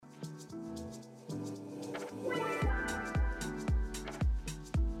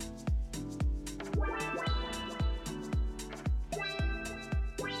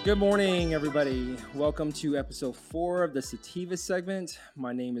Good morning, everybody. Welcome to episode 4 of the Sativa Segment.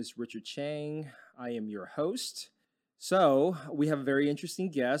 My name is Richard Cheng. I am your host. So, we have a very interesting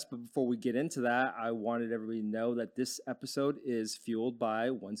guest, but before we get into that, I wanted everybody to know that this episode is fueled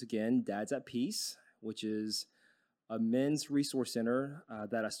by, once again, Dads at Peace, which is a men's resource center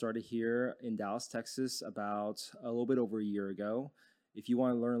that I started here in Dallas, Texas, about a little bit over a year ago. If you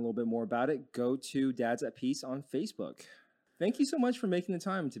want to learn a little bit more about it, go to Dads at Peace on Facebook. Thank you so much for making the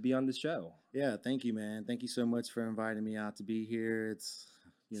time to be on the show. Yeah, thank you, man. Thank you so much for inviting me out to be here. It's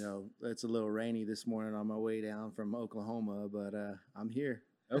a little rainy this morning on my way down from Oklahoma, but I'm here.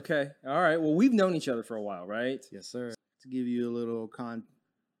 Okay. All right. Well, we've known each other for a while, right? Yes, sir. To give you a little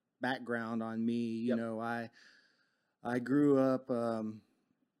background on me, Yep. I grew up,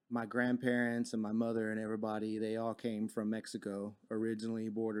 my grandparents and my mother and everybody, they all came from Mexico, originally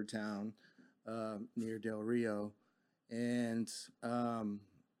border town near Del Rio. And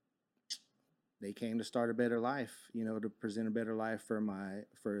they came to start a better life, to present a better life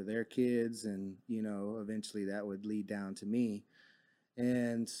for their kids, and eventually that would lead down to me.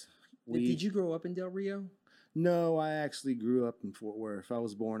 And Did you grow up in Del Rio? No, I actually grew up in Fort Worth. I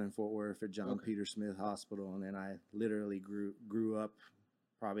was born in Fort Worth at John Peter Smith Hospital, and then I literally grew up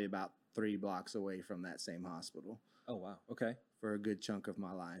probably about 3 blocks away from that same hospital. Oh wow. Okay. For a good chunk of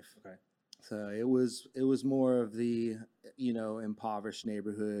my life. Okay. So it was more of the, impoverished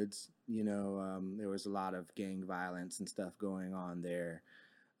neighborhoods. There was a lot of gang violence and stuff going on there.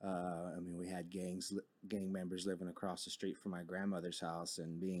 We had gang members living across the street from my grandmother's house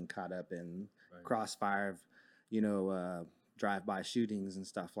and being caught up in crossfire of, drive-by shootings and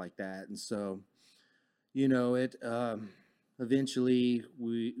stuff like that. And so, eventually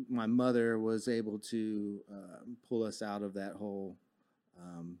my mother was able to pull us out of that whole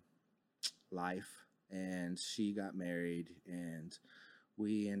life, and she got married, and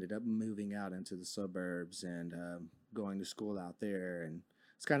we ended up moving out into the suburbs and going to school out there. And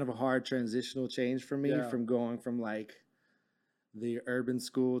it's kind of a hard transitional change for me from going from like the urban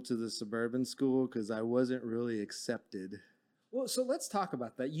school to the suburban school, because I wasn't really accepted. Well, so let's talk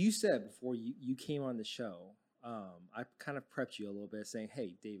about that. You said before you came on the show, I kind of prepped you a little bit saying,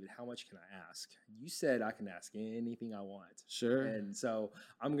 hey, David, how much can I ask? You said I can ask anything I want. Sure. And so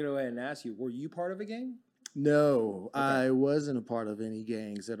I'm going to go ahead and ask you, were you part of a gang? No, okay. I wasn't a part of any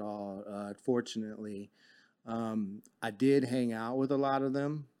gangs at all. Fortunately, I did hang out with a lot of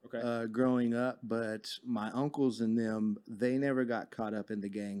them growing up, but my uncles and them, they never got caught up in the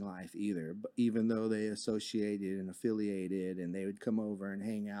gang life either, even though they associated and affiliated, and they would come over and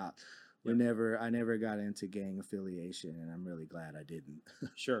hang out. I never got into gang affiliation, and I'm really glad I didn't.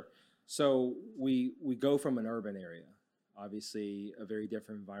 Sure. So we go from an urban area, obviously a very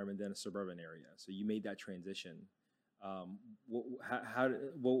different environment than a suburban area. So you made that transition. What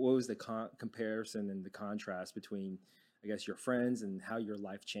was the comparison and the contrast between, I guess, your friends and how your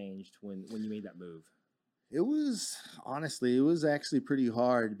life changed when you made that move? It was actually pretty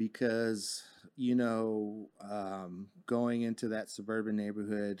hard because, going into that suburban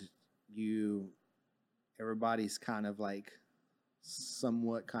neighborhood, everybody's kind of like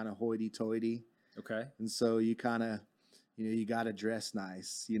somewhat kind of hoity-toity. Okay. And so you kind of, you got to dress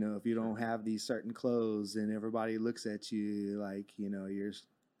nice. If you don't have these certain clothes, and everybody looks at you like, you're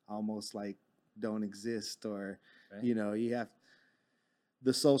almost like don't exist, or, you have,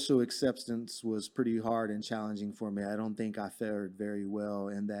 the social acceptance was pretty hard and challenging for me. I don't think I fared very well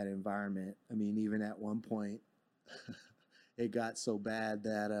in that environment. I mean, even at one point, it got so bad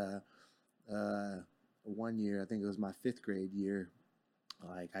that one year, I think it was my 5th grade year,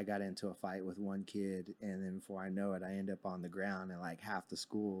 like I got into a fight with one kid, and then before I know it, I end up on the ground, and like half the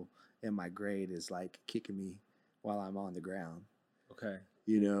school in my grade is like kicking me while I'm on the ground. Okay.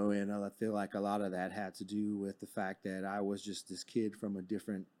 And I feel like a lot of that had to do with the fact that I was just this kid from a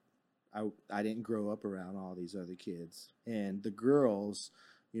different, I didn't grow up around all these other kids. And the girls,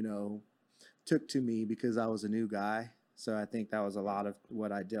 took to me because I was a new guy. So I think that was a lot of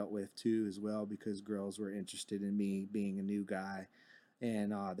what I dealt with too as well, because girls were interested in me being a new guy.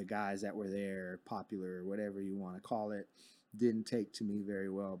 And the guys that were there, popular, whatever you want to call it, didn't take to me very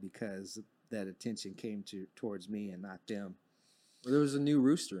well because that attention came towards me and not them. Well, there was a new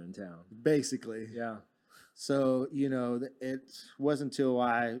rooster in town. Basically. Yeah. So, it wasn't until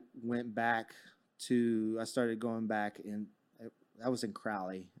I started going back I was in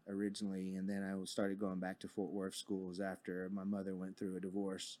Crowley originally, and then I started going back to Fort Worth schools after my mother went through a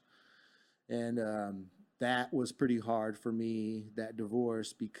divorce. And that was pretty hard for me, that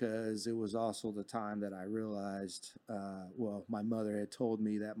divorce, because it was also the time that I realized, my mother had told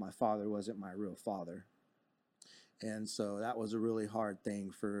me that my father wasn't my real father. And so that was a really hard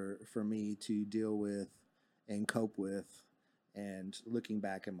thing for me to deal with and cope with. And looking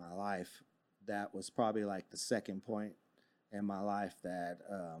back in my life, that was probably like the second point in my life that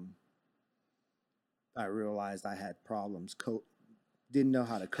I realized I had problems. Didn't know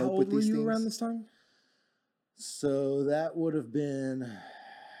how to How cope old with were these you things. around this time? So that would have been,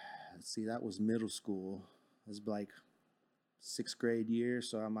 let's see, that was middle school. It was like 6th grade year,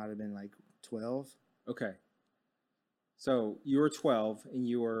 so I might have been like 12. Okay. So you were 12 and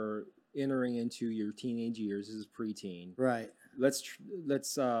you were entering into your teenage years. This is preteen. Right. Let's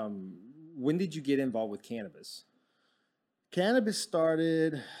when did you get involved with cannabis? Cannabis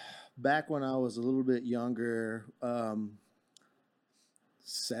started back when I was a little bit younger,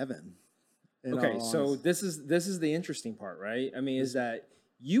 7. Okay, so this is the interesting part, right? I mean, is that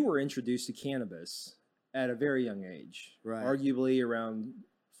you were introduced to cannabis at a very young age, Right. arguably around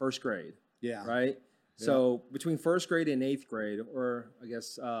 1st grade, Yeah. right? Yeah. So between 1st grade and 8th grade, or I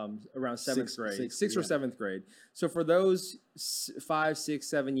guess around 7th grade, 6th or 7th grade. So for those 5, 6,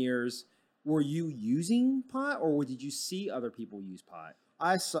 7 years, were you using pot, or did you see other people use pot?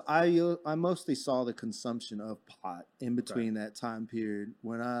 I mostly saw the consumption of pot in between that time period.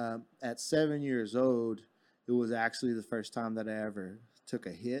 When at 7 years old, it was actually the first time that I ever took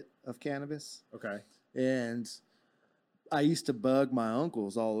a hit of cannabis. Okay. And I used to bug my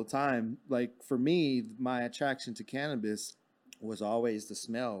uncles all the time. Like for me, my attraction to cannabis was always the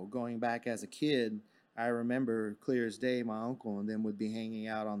smell. Going back as a kid, I remember clear as day my uncle and them would be hanging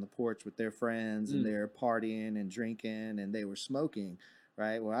out on the porch with their friends and they're partying and drinking and they were smoking.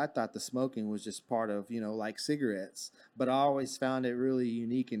 Right. Well, I thought the smoking was just part of, like cigarettes, but I always found it really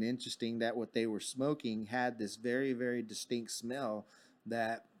unique and interesting that what they were smoking had this very, very distinct smell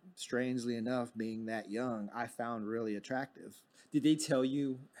that, strangely enough, being that young, I found really attractive. Did they tell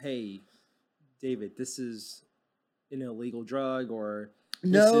you, hey, David, this is an illegal drug, or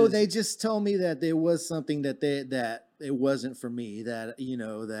no, they just told me that there was something that it wasn't for me. That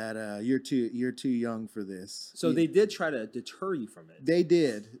you're too young for this. So they did try to deter you from it. They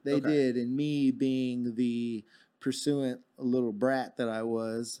did, and me being the pursuant little brat that I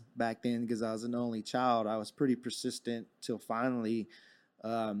was back then, because I was an only child, I was pretty persistent till finally.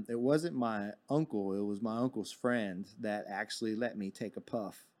 It wasn't my uncle; it was my uncle's friend that actually let me take a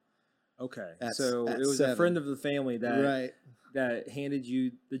puff. Okay, so it was 7. A friend of the family that that handed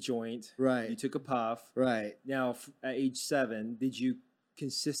you the joint. Right. You took a puff. Right. Now, at age 7, did you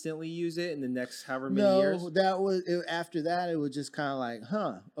consistently use it in the next however many years? No, that was after that. It was just kind of like,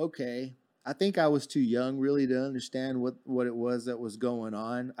 okay. I think I was too young really to understand what it was that was going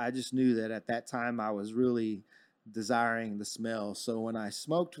on. I just knew that at that time I was really desiring the smell. So when I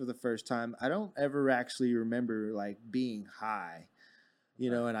smoked for the first time, I don't ever actually remember like being high.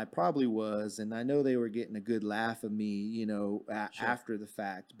 And I probably was, and I know they were getting a good laugh of me, after the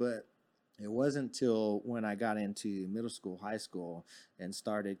fact, but it wasn't until when I got into middle school, high school, and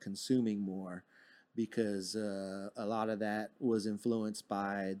started consuming more, because a lot of that was influenced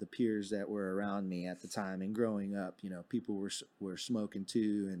by the peers that were around me at the time. And growing up, people were smoking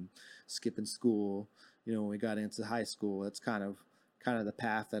too and skipping school. When we got into high school, that's kind of the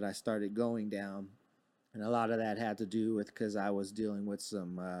path that I started going down. And a lot of that had to do with because I was dealing with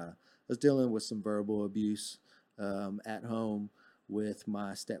some verbal abuse at home with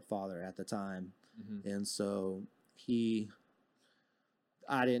my stepfather at the time, and so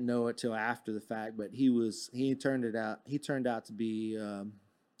I didn't know it till after the fact, but he turned out to be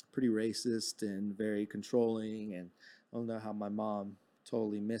pretty racist and very controlling, and I don't know how my mom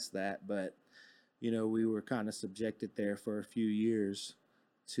totally missed that, but we were kind of subjected there for a few years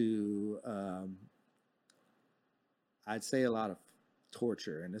to. I'd say a lot of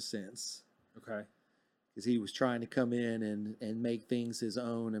torture in a sense. Okay. Because he was trying to come in and make things his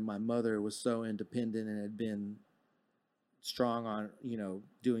own, and my mother was so independent and had been strong on,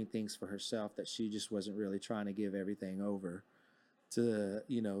 doing things for herself, that she just wasn't really trying to give everything over to,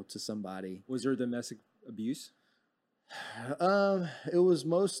 to somebody. Was there domestic abuse? It was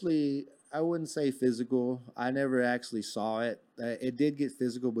mostly, I wouldn't say physical. I never actually saw it. It did get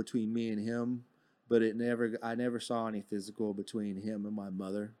physical between me and him, but I never saw any physical between him and my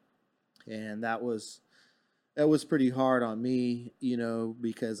mother. And that was pretty hard on me,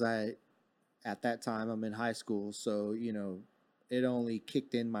 because at that time I'm in high school. So, it only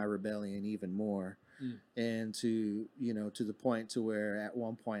kicked in my rebellion even more. And to the point to where at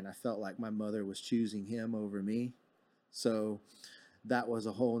one point I felt like my mother was choosing him over me. So that was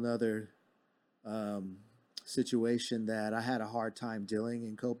a whole nother, situation that I had a hard time dealing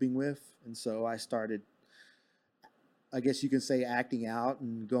and coping with. And so I started I guess you can say, acting out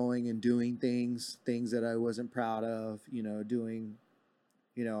and going and doing things that I wasn't proud of, doing,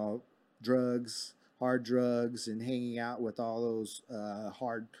 drugs, hard drugs, and hanging out with all those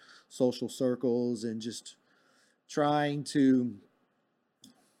hard social circles, and just trying to,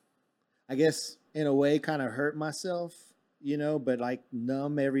 I guess, in a way, kind of hurt myself, but like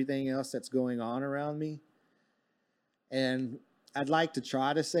numb everything else that's going on around me. And I'd like to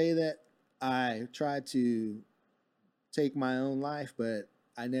try to say that I tried to take my own life, but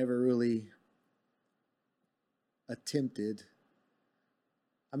I never really attempted.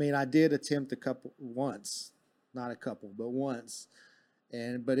 I mean, I did attempt once, not a couple, but once.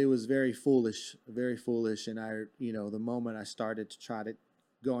 But it was very foolish, and the moment I started to try to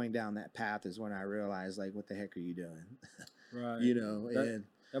going down that path is when I realized, like, what the heck are you doing? Right. And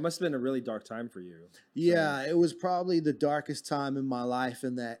that must have been a really dark time for you. Yeah, it was probably the darkest time in my life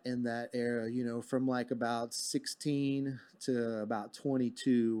in that era. From like about 16 to about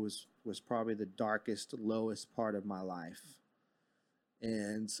 22 was probably the darkest, lowest part of my life.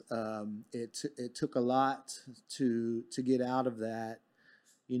 And it took a lot to get out of that.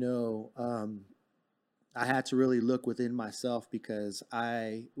 I had to really look within myself, because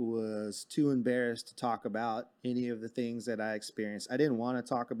I was too embarrassed to talk about any of the things that I experienced. I didn't want to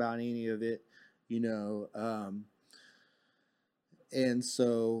talk about any of it, and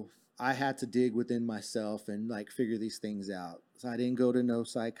so I had to dig within myself and like figure these things out. So I didn't go to no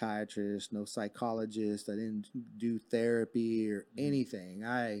psychiatrist, no psychologist. I didn't do therapy or anything.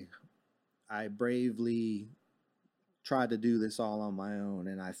 I bravely tried to do this all on my own,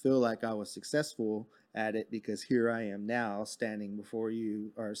 and I feel like I was successful at it, because here I am now, standing before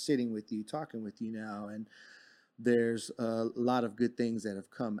you, or sitting with you, talking with you now, and there's a lot of good things that have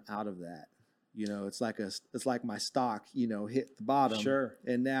come out of that. It's like my stock, hit the bottom, Sure,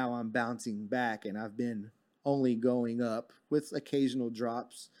 and now I'm bouncing back, and I've been only going up with occasional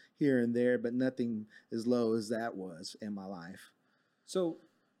drops here and there, but nothing as low as that was in my life. So,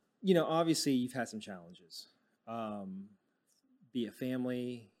 obviously you've had some challenges. Be it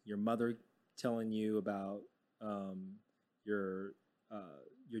family, your mother telling you about your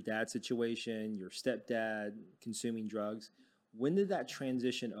dad's situation, your stepdad consuming drugs. When did that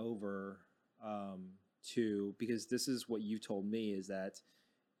transition over to? Because this is what you told me, is that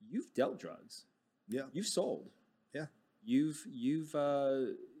you've dealt drugs. Yeah, you've sold. Yeah, you've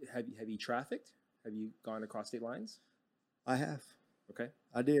have you trafficked? Have you gone across state lines? I have. Okay,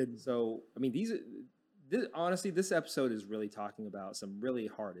 I did. So I mean, honestly, this episode is really talking about some really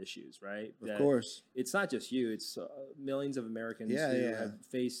hard issues, right? Of course. It's not just you, it's millions of Americans who have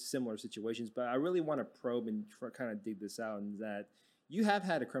faced similar situations. But I really want to probe and kind of dig this out, and that you have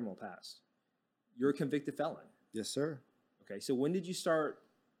had a criminal past. You're a convicted felon. Yes, sir. Okay, so when did you start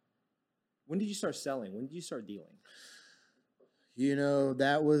selling? When did you start dealing?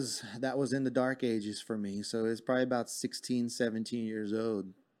 That was in the dark ages for me. So it's probably about 16, 17 years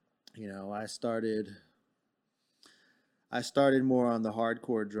old. I started more on the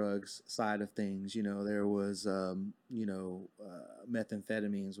hardcore drugs side of things. There was,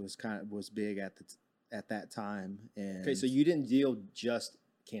 methamphetamines was big at that time. And okay, so you didn't deal just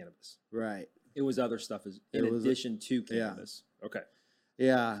cannabis, right? It was other stuff in addition to cannabis. Yeah. Okay.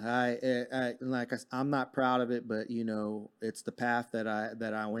 Yeah, I'm not proud of it, but it's the path that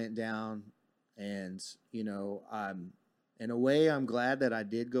I went down, and in a way, I'm glad that I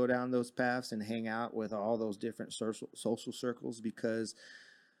did go down those paths and hang out with all those different social circles, because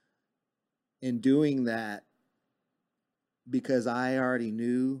in doing that, because I already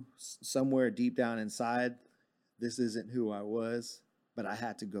knew somewhere deep down inside, this isn't who I was, but I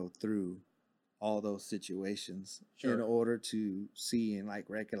had to go through all those situations in order to see and like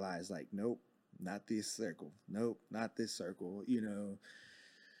recognize, like, nope, not this circle. Nope, not this circle. It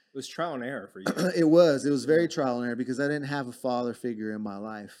was trial and error for you. It was very trial and error, because I didn't have a father figure in my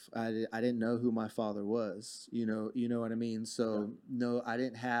life. I didn't know who my father was. You know what I mean? So no, I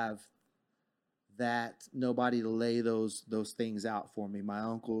didn't have nobody to lay those things out for me. My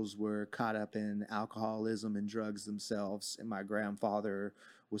uncles were caught up in alcoholism and drugs themselves, and my grandfather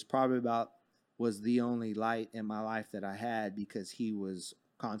was was the only light in my life that I had, because he was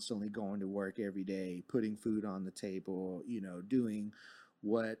constantly going to work every day, putting food on the table, doing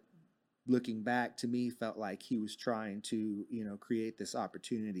what, looking back, to me felt like he was trying to, create this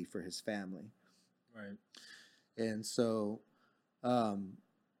opportunity for his family. Right. And so,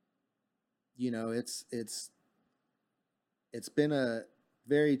 it's been a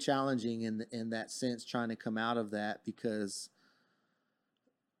very challenging in that sense, trying to come out of that, because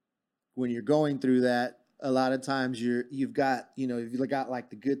when you're going through that, a lot of times you've got like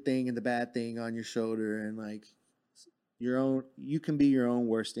the good thing and the bad thing on your shoulder, and like you can be your own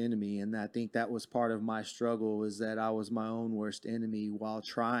worst enemy. And I think that was part of my struggle, was that I was my own worst enemy while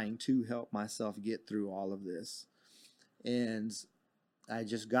trying to help myself get through all of this. And I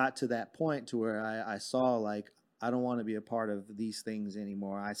just got to that point to where I saw, like, I don't want to be a part of these things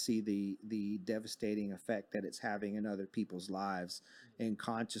anymore. I see the devastating effect that it's having in other people's lives. And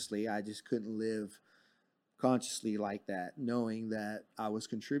consciously, I just couldn't live consciously like that, knowing that I was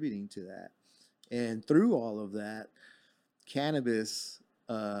contributing to that. And through all of that, cannabis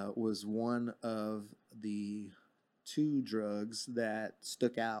was one of the two drugs that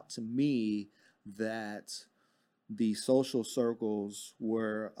stuck out to me, that the social circles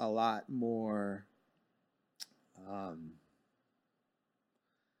were a lot more,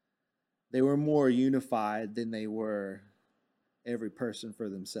 they were more unified than they were every person for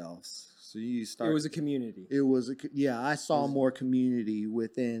themselves. So you start. It was a community. It was I saw more community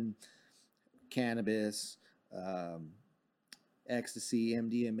within cannabis, ecstasy,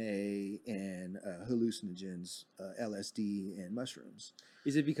 MDMA, and hallucinogens, LSD, and mushrooms.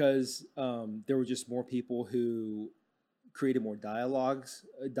 Is it because there were just more people who created more dialogue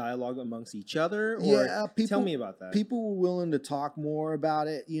amongst each other? Or Yeah, tell me about that. People were willing to talk more about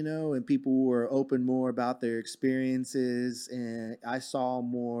it, and people were open more about their experiences, and I saw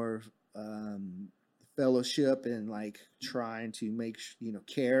more fellowship and like trying to make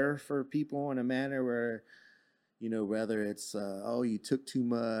care for people in a manner where, whether it's oh, you took too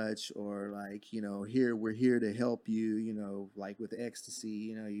much, or like, we're here to help you, like with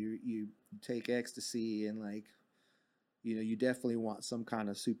ecstasy, you take ecstasy, and like, you definitely want some kind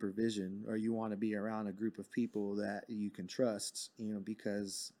of supervision, or you want to be around a group of people that you can trust,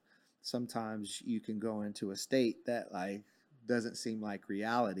 because sometimes you can go into a state that like doesn't seem like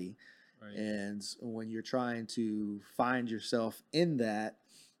reality. Right. And when you're trying to find yourself in that,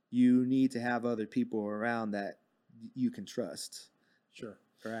 you need to have other people around that you can trust. Sure.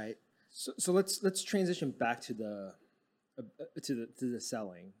 Right. So let's transition back to the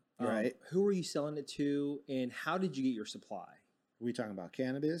selling. Right. Who were you selling it to, and how did you get your supply? Are we talking about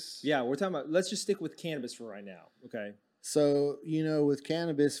cannabis? Yeah, we're talking about. Let's just stick with cannabis for right now. Okay. So, with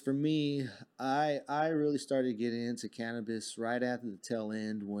cannabis, for me, I really started getting into cannabis right after the tail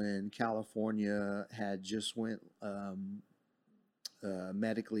end, when California had just went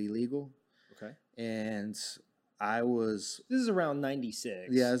medically legal. Okay. And this is around 96.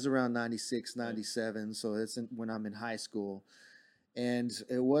 Yeah, it's around 96, 97. Okay. So it's when I'm in high school. And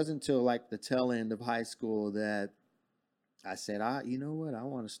it wasn't until like the tail end of high school that I said, you know what, I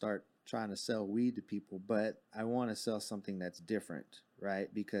want to start trying to sell weed to people, but I want to sell something that's different, right?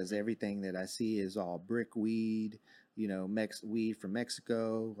 Because everything that I see is all brick weed, weed from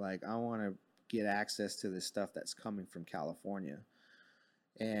Mexico. Like, I want to get access to this stuff that's coming from California.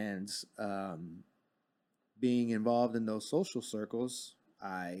 And being involved in those social circles,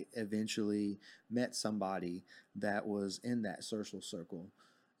 I eventually met somebody that was in that social circle.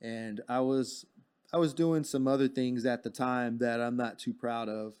 And I was doing some other things at the time that I'm not too proud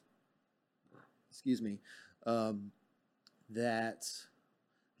of. Excuse me. That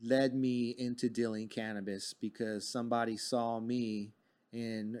led me into dealing cannabis, because somebody saw me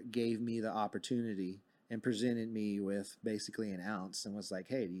and gave me the opportunity and presented me with basically an ounce and was like,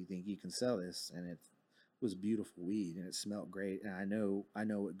 "Hey, do you think you can sell this?" And it was beautiful weed, and it smelled great, and I know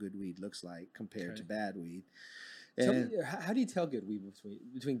what good weed looks like compared to bad weed. And how do you tell good weed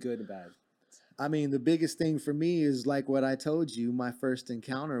between good and bad? I mean, the biggest thing for me is like what I told you. My first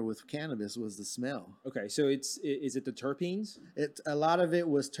encounter with cannabis was the smell. Okay, so is it the terpenes? A lot of it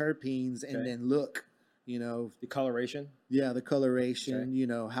was terpenes, and then look. The coloration. Yeah, the coloration.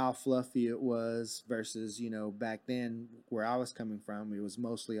 Okay. How fluffy it was versus back then where I was coming from, it was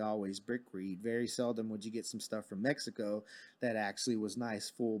mostly always brick weed. Very seldom would you get some stuff from Mexico that actually was nice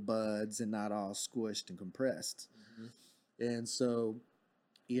full buds and not all squished and compressed. Mm-hmm. And so,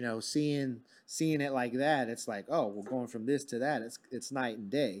 seeing it like that, it's like, oh, we're going from this to that. It's night and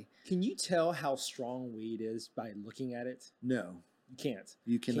day. Can you tell how strong weed is by looking at it? No, you can't.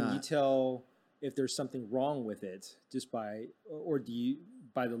 You cannot. Can you tell if there's something wrong with it just by the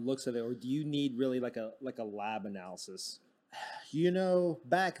looks of it, or do you need really like a lab analysis?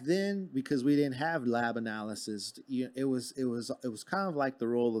 Back then, because we didn't have lab analysis, it was kind of like the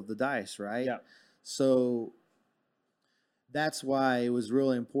roll of the dice, right? Yeah. So that's why it was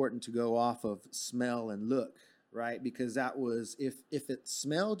really important to go off of smell and look, right? Because that was, if it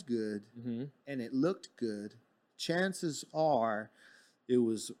smelled good mm-hmm. and it looked good, chances are it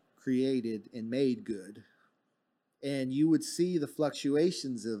was created and made good. And you would see the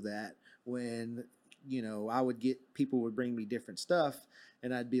fluctuations of that when I would get, people would bring me different stuff,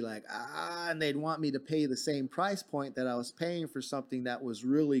 and I'd be like, and they'd want me to pay the same price point that I was paying for something that was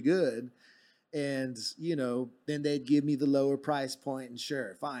really good. And, then they'd give me the lower price point, and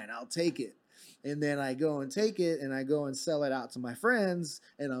sure, fine, I'll take it. And then I go and take it, and I go and sell it out to my friends,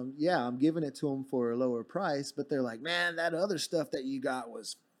 and I'm giving it to them for a lower price, but they're like, man, that other stuff that you got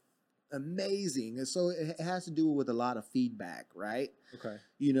was amazing. And so it has to do with a lot of feedback, right? Okay.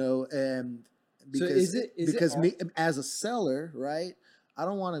 And because me as a seller, right? I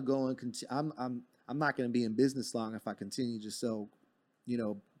don't want to go and continue. I'm not going to be in business long if I continue to sell,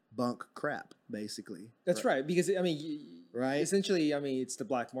 bunk crap, basically. That's right. Because right. Essentially, it's the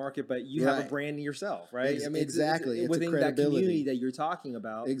black market, but you have a brand yourself, right? Exactly. It's within that community that you're talking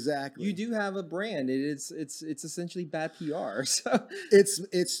about. Exactly. You do have a brand. It's essentially bad PR. So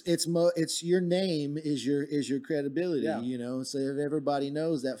it's your name is your credibility. Yeah. So if everybody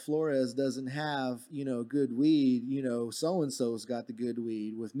knows that Flores doesn't have good weed, so and so's got the good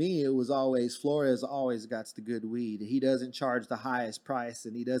weed. With me, it was always Flores always got the good weed. He doesn't charge the highest price,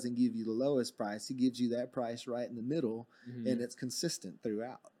 and he doesn't give you the lowest price. He gives you that price right in the middle. Mm-hmm. And it's consistent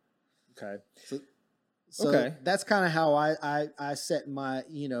throughout. Okay. So that's kind of how I set my,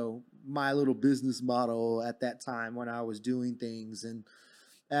 my little business model at that time when I was doing things. And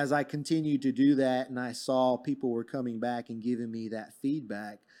as I continued to do that and I saw people were coming back and giving me that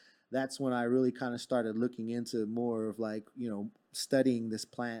feedback, that's when I really kind of started looking into more of like, studying this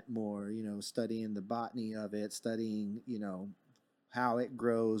plant more, studying the botany of it, studying, how it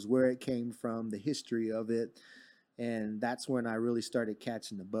grows, where it came from, the history of it. And that's when I really started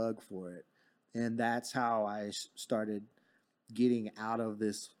catching the bug for it. And that's how I started getting out of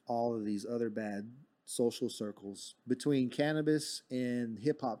all of these other bad social circles. Between cannabis and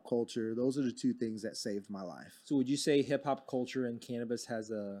hip hop culture, those are the two things that saved my life. So would you say hip hop culture and cannabis has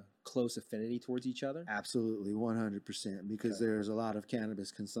a close affinity towards each other? Absolutely, 100%, because there's a lot of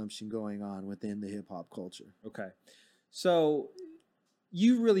cannabis consumption going on within the hip hop culture. Okay. So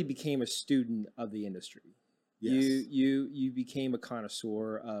you really became a student of the industry. Yes. You became a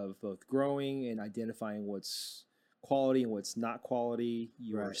connoisseur of both growing and identifying what's quality and what's not quality.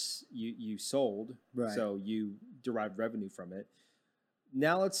 You sold, right. So you derived revenue from it.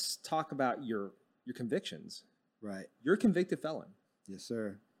 Now let's talk about your convictions. Right. You're a convicted felon. Yes,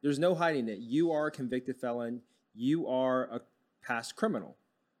 sir. There's no hiding it. You are a convicted felon. You are a past criminal.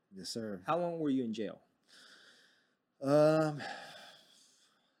 Yes, sir. How long were you in jail? Well,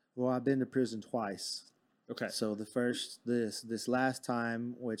 I've been to prison twice. Okay. So this last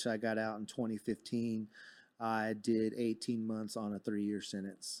time, which I got out in 2015, I did 18 months on a 3-year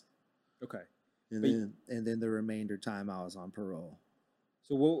sentence. Okay. And then the remainder time I was on parole.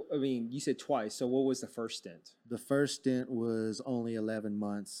 So you said twice. So what was the first stint? The first stint was only 11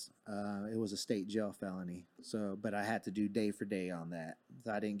 months. It was a state jail felony. But I had to do day for day on that.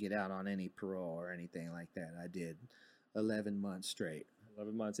 So I didn't get out on any parole or anything like that. I did 11 months straight.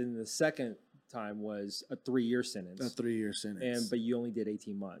 11 months. And the second time was a 3-year sentence. A 3-year sentence. But you only did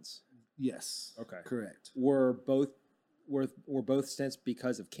 18 months. Yes. Okay. Correct. Were both stints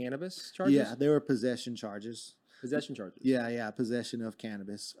because of cannabis charges? Yeah, they were possession charges. Possession charges. Yeah, possession of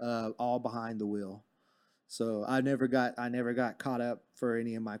cannabis. All behind the wheel. So I never got caught up for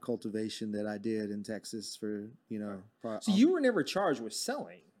any of my cultivation that I did in Texas for, So you were never charged with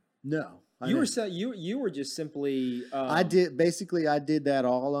selling? No. You were just simply I did that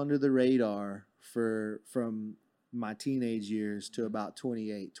all under the radar from my teenage years to about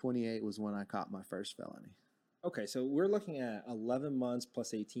 28. 28 was when I caught my first felony. Okay, so we're looking at 11 months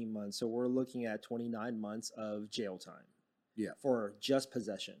plus 18 months. So we're looking at 29 months of jail time. Yeah. For just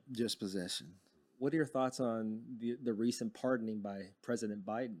possession. Just possession. What are your thoughts on the recent pardoning by President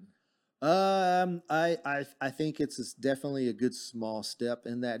Biden? I think it's definitely a good small step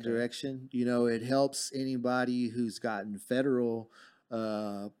in that direction. It helps anybody who's gotten federal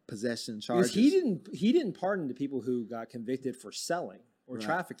possession charges. Because he didn't pardon the people who got convicted for selling or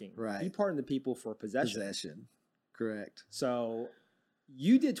trafficking. Right. He pardoned the people for possession. Possession. Correct. So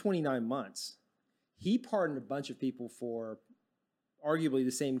you did 29 months. He pardoned a bunch of people for arguably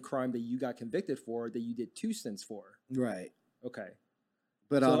the same crime that you got convicted for that you did 2 stints for. Right. Okay.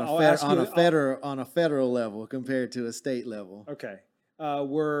 But so on a federal level compared to a state level. Okay.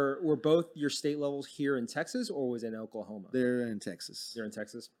 Were both your state levels here in Texas or was it in Oklahoma? They're in Texas. They're in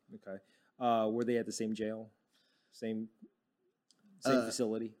Texas. Okay. Were they at the same jail? Same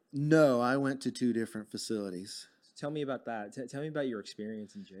facility? No, I went to 2 different facilities. So tell me about that. Tell me about your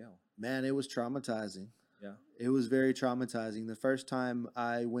experience in jail. Man, it was traumatizing. Yeah. It was very traumatizing. The first time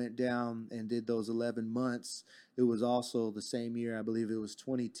I went down and did those 11 months, it was also the same year, I believe it was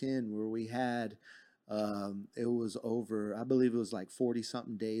 2010, where we had It was over, I believe it was like 40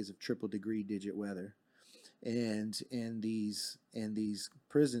 something days of triple degree digit weather. And in these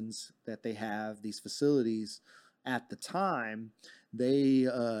prisons that they have, these facilities, at the time, they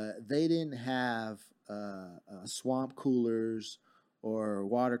didn't have swamp coolers or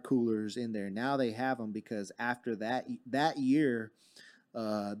water coolers in there. Now they have them because after that year,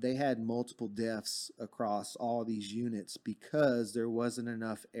 they had multiple deaths across all these units because there wasn't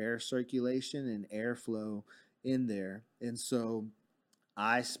enough air circulation and airflow in there. And so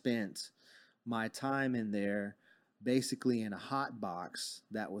I spent my time in there basically in a hot box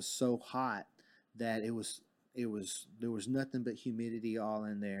that was so hot that it was there was nothing but humidity all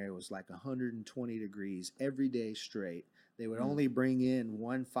in there. It was like 120 degrees every day straight. They would Mm. only bring in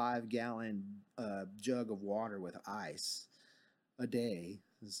 1 5 gallon jug of water with ice a day.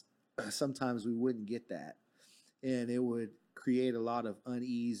 Sometimes we wouldn't get that, and it would create a lot of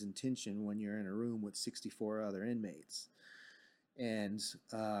unease and tension when you're in a room with 64 other inmates. And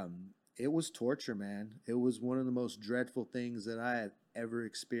it was torture, man. It was one of the most dreadful things that I have ever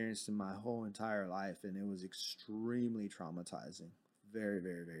experienced in my whole entire life, and it was extremely traumatizing. Very,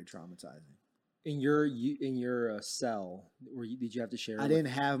 very, very traumatizing. In your cell, did you have to share I with? didn't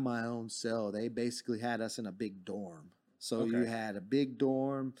have my own cell. They basically had us in a big dorm. So you Okay. had a big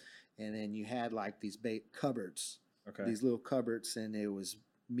dorm, and then you had like these cupboards, Okay. these little cupboards, and it was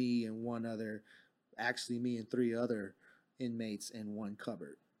me and one other, actually me and three other inmates in one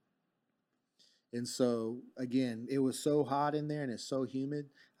cupboard. And so again, it was so hot in there and it's so humid.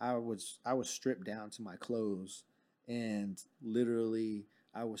 I was stripped down to my clothes, and literally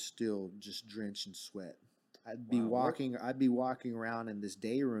I was still just drenched in sweat. Wow. I'd be walking around in this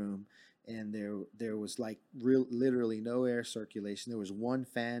day room, and there was like literally no air circulation. There was one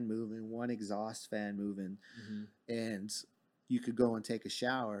fan moving, one exhaust fan moving, Mm-hmm. and you could go and take a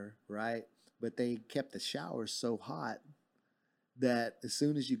shower, right? But they kept the shower so hot that as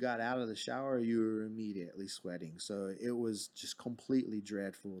soon as you got out of the shower, you were immediately sweating. So it was just completely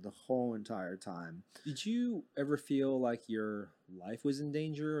dreadful the whole entire time. Did you ever feel like your life was in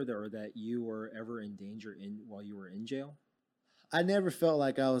danger, or that you were ever in danger while you were in jail? I never felt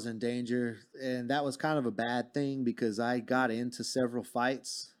like I was in danger, and that was kind of a bad thing because I got into several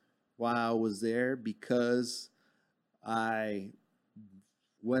fights while I was there because I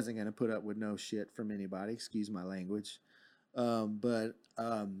wasn't going to put up with no shit from anybody. Excuse my language. But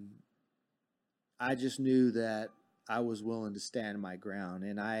I just knew that I was willing to stand my ground.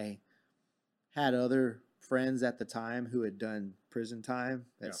 And I had other friends at the time who had done prison time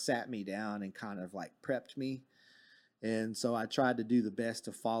that Yeah. sat me down and kind of like prepped me. And so I tried to do the best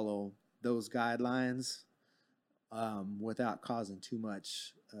to follow those guidelines without causing too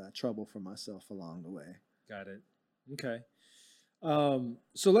much trouble for myself along the way. Got it. Okay.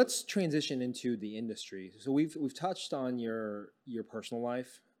 So let's transition into the industry. So we've touched on your personal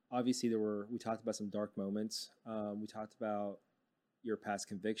life. Obviously, we talked about some dark moments. We talked about your past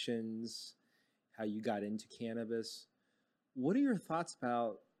convictions, how you got into cannabis. What are your thoughts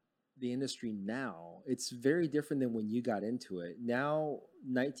about the industry now? It's very different than when you got into it. Now,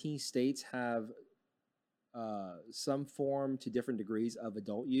 19 states have some form to different degrees of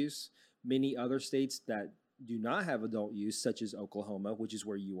adult use. Many other states that do not have adult use, such as Oklahoma, which is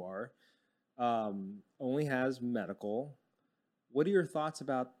where you are, only has medical. What are your thoughts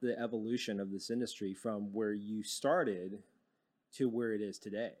about the evolution of this industry from where you started to where it is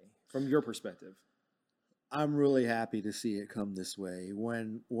today, from your perspective? I'm really happy to see it come this way.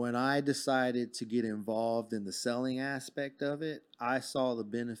 When I decided to get involved in the selling aspect of it, I saw the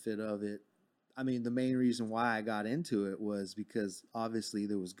benefit of it. I mean, the main reason why I got into it was because obviously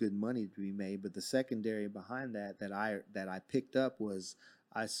there was good money to be made, but the secondary behind that I picked up was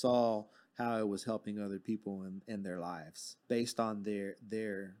I saw how it was helping other people in their lives based on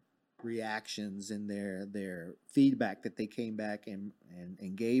their reactions and their feedback that they came back and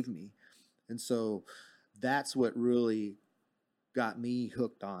gave me. And so that's what really got me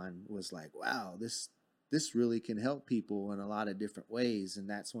hooked on, was like, wow, this really can help people in a lot of different ways. And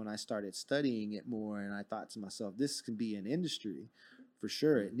that's when I started studying it more, and I thought to myself, this can be an industry for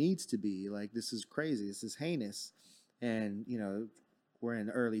sure. It needs to be. Like, this is crazy, this is heinous. And we're in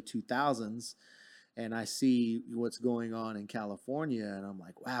the early 2000s, and I see what's going on in California, and I'm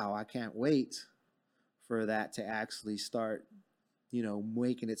like, wow, I can't wait for that to actually start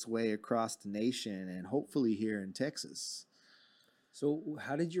making its way across the nation and hopefully here in Texas. So,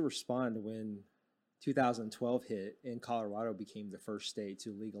 how did you respond when 2012 hit and Colorado became the first state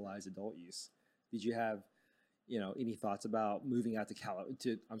to legalize adult use? Did you have, any thoughts about moving out to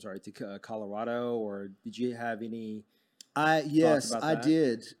Colorado, or did you have any thoughts Yes, about I that?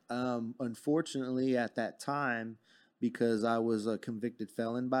 did. Unfortunately, at that time, because I was a convicted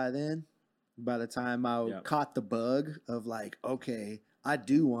felon by then, by the time I Yeah. caught the bug of like, okay, I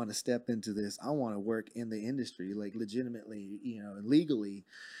do want to step into this. I want to work in the industry, like legitimately, legally.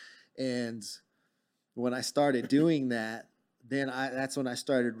 And when I started doing that, then that's when I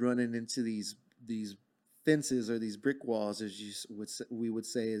started running into these fences or these brick walls, as we would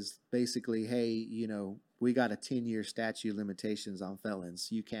say, is basically, hey, we got a 10-year statute of limitations on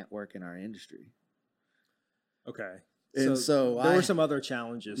felons. You can't work in our industry. Okay. And So so there were some other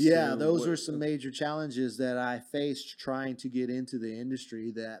challenges yeah, too. those were some major challenges that I faced trying to get into the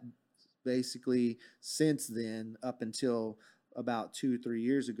industry that basically since then, up until about 2 or 3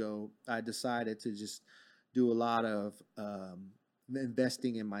 years ago, I decided to just do a lot of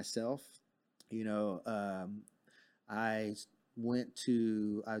investing in myself. You know, I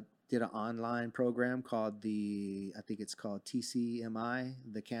I did an online program called I think it's called TCMI,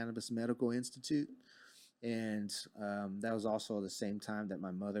 the Cannabis Medical Institute. And that was also the same time that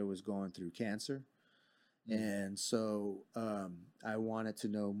my mother was going through cancer. And so I wanted to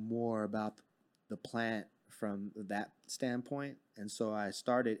know more about the plant from that standpoint. And so I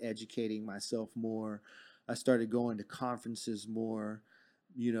started educating myself more. I started going to conferences more,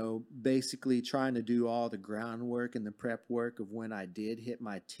 basically trying to do all the groundwork and the prep work of when I did hit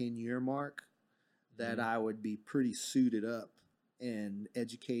my 10-year mark, that I would be pretty suited up and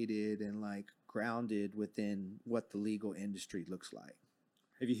educated and like grounded within what the legal industry looks like.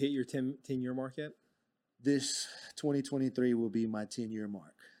 Have you hit your 10-year mark yet? This 2023 will be my 10-year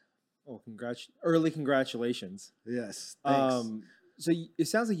mark. Oh, early congratulations. Yes, thanks. So it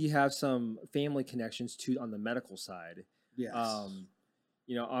sounds like you have some family connections too on the medical side. Yes.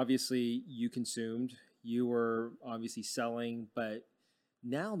 Obviously you consumed, you were obviously selling, but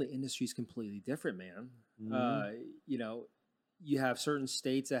now the industry is completely different, man. You have certain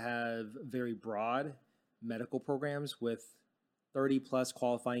states that have very broad medical programs with 30 plus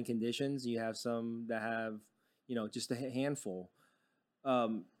qualifying conditions. You have some that have, just a handful.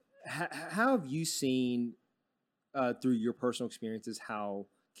 How have you seen through your personal experiences how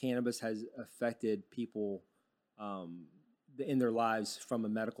cannabis has affected people in their lives from a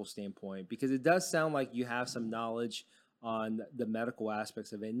medical standpoint? Because it does sound like you have some knowledge on the medical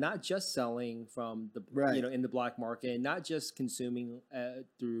aspects of it, not just selling from in the black market, and not just consuming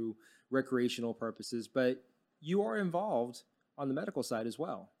through recreational purposes, but you are involved on the medical side as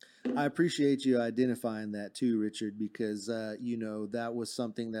well. I appreciate you identifying that too, Richard, because that was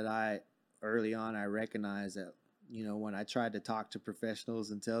something that early on I recognized that when I tried to talk to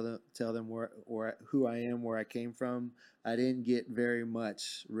professionals and tell them where who I am, where I came from, I didn't get very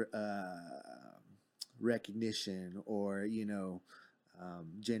much recognition or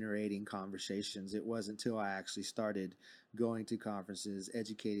generating conversations. It wasn't until I actually started going to conferences,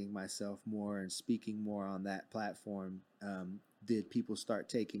 educating myself more, and speaking more on that platform did people start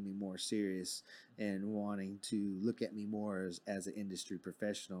taking me more serious and wanting to look at me more as an industry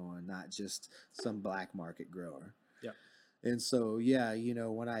professional and not just some black market grower. Yeah. And so,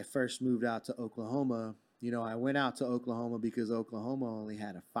 when I first moved out to Oklahoma, I went out to Oklahoma because Oklahoma only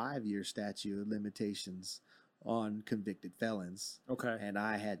had a 5-year statute of limitations on convicted felons. Okay. And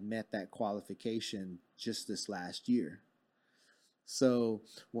I had met that qualification just this last year. So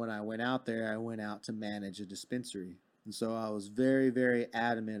when I went out there, I went out to manage a dispensary. And so I was very, very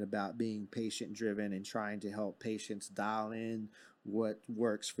adamant about being patient driven and trying to help patients dial in what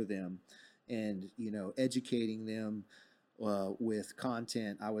works for them and, educating them with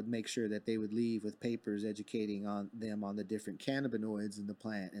content. I would make sure that they would leave with papers educating them on the different cannabinoids in the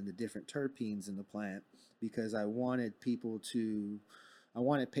plant and the different terpenes in the plant, because I wanted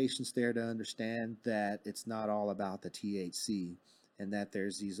patients there to understand that it's not all about the THC and that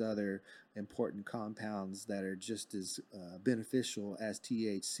there's these other important compounds that are just as beneficial as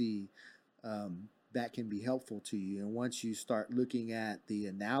THC that can be helpful to you. And once you start looking at the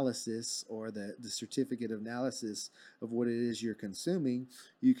analysis or the certificate of analysis of what it is you're consuming,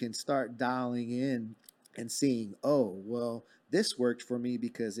 you can start dialing in and seeing, oh, well, this worked for me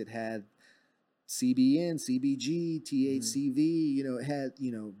because it had CBN, CBG, THCV, it had,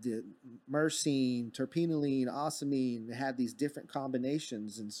 the myrcene, terpenoline, ocimene, it had these different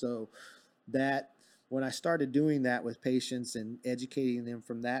combinations. And so that when I started doing that with patients and educating them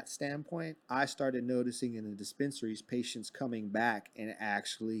from that standpoint, I started noticing in the dispensaries patients coming back and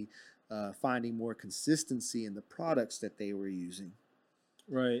actually finding more consistency in the products that they were using.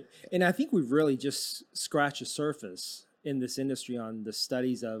 Right. And I think we've really just scratched the surface in this industry on the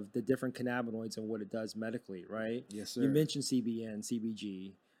studies of the different cannabinoids and what it does medically, right? Yes, sir. You mentioned CBN,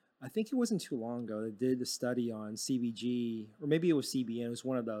 CBG. I think it wasn't too long ago, they did a study on CBG, or maybe it was CBN. It was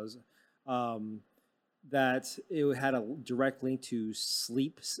one of those. Um, that it had a direct link to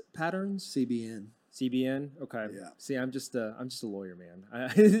sleep patterns. CBN. CBN. Okay. Yeah. See, I'm just a lawyer,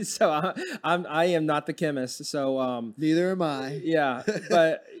 man. So I am not the chemist. So Neither am I. yeah,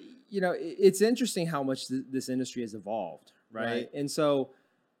 but it's interesting how much this industry has evolved, right? And so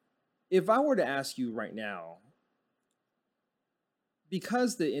if I were to ask you right now,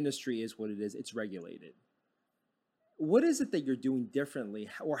 because the industry is what it is, it's regulated. What is it that you're doing differently,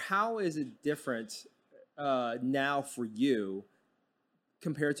 or how is it different now for you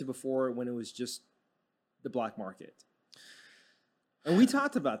compared to before when it was just the black market? And we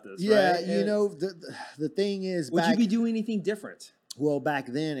talked about this, yeah, right? the thing is, would you be doing anything different? Well, back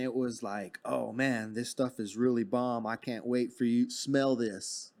then it was like, oh man, this stuff is really bomb. I can't wait for you. Smell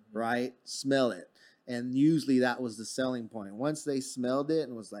this, right? Smell it. And usually that was the selling point. Once they smelled it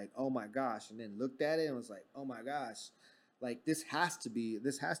and was like, oh my gosh, and then looked at it and was like, oh my gosh, like this has to be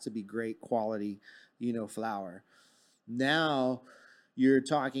great quality, flower. Now you're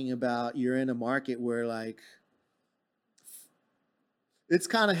talking about, you're in a market where like it's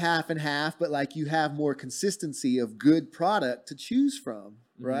kind of half and half, but like you have more consistency of good product to choose from,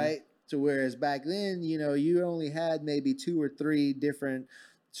 right? So whereas back then, you only had maybe 2 or 3 different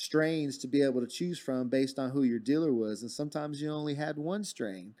strains to be able to choose from based on who your dealer was, and sometimes you only had 1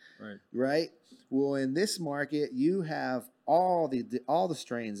 strain, right? Well, in this market, you have all the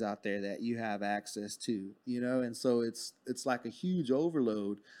strains out there that you have access to, and so it's like a huge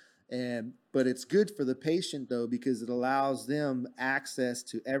overload. But it's good for the patient though, because it allows them access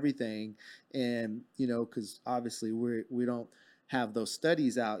to everything. And because obviously we don't have those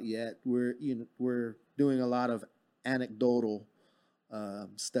studies out yet. We're doing a lot of anecdotal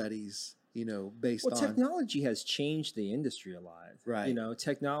studies, based on technology has changed the industry a lot, right?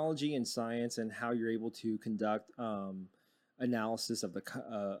 Technology and science, and how you're able to conduct analysis of the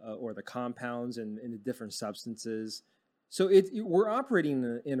or the compounds and the different substances. So we're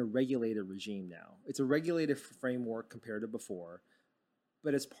operating in a regulated regime now. It's a regulated framework compared to before,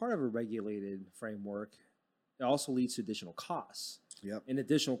 but as part of a regulated framework, it also leads to additional costs. Yep. And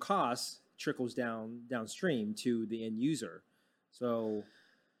additional costs trickles downstream to the end user. So,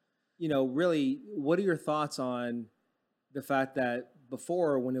 really, what are your thoughts on the fact that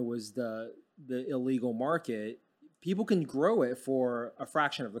before, when it was the illegal market, people can grow it for a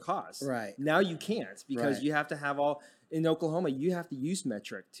fraction of the cost. Right. Now you can't, because you have to have in Oklahoma, you have to use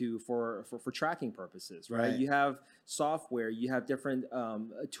metric for tracking purposes, right? You have software, you have different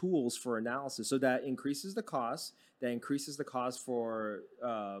tools for analysis, so that increases the cost. That increases the cost for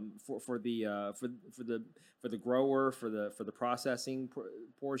the grower, for the processing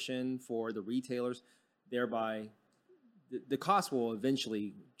portion, for the retailers. Thereby, the cost will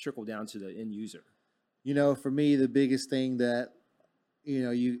eventually trickle down to the end user. For me, the biggest thing that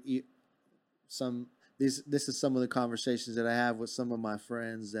this is some of the conversations that I have with some of my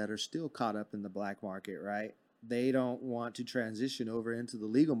friends that are still caught up in the black market, right? They don't want to transition over into the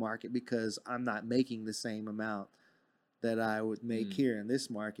legal market because I'm not making the same amount that I would make here in this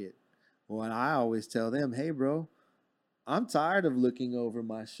market. Well, and I always tell them, hey, bro, I'm tired of looking over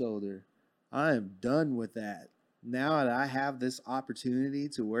my shoulder. I am done with that. Now that I have this opportunity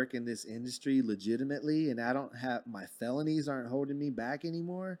to work in this industry legitimately, and I don't have, my felonies aren't holding me back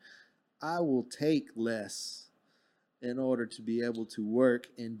anymore, I will take less in order to be able to work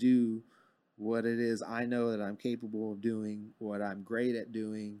and do what it is I know that I'm capable of doing, what I'm great at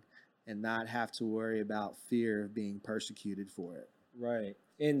doing, and not have to worry about fear of being persecuted for it. Right.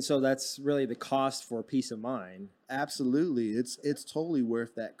 And so that's really the cost for peace of mind. Absolutely. It's totally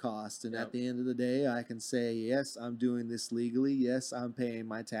worth that cost. And at the end of the day, I can say, yes, I'm doing this legally. Yes, I'm paying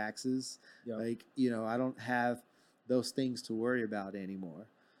my taxes. Like, I don't have those things to worry about anymore.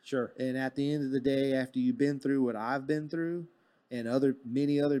 Sure. And at the end of the day, after you've been through what I've been through and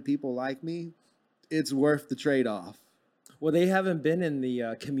many other people like me, it's worth the trade-off. Well, they haven't been in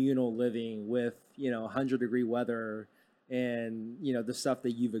the communal living with, 100-degree weather and, the stuff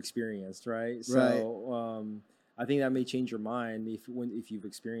that you've experienced, right? So I think that may change your mind if you've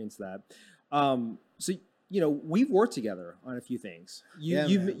experienced that. So, we've worked together on a few things.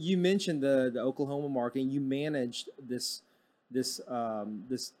 You mentioned the Oklahoma market, and you managed this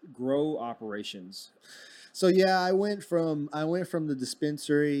grow operations. So yeah, I went from the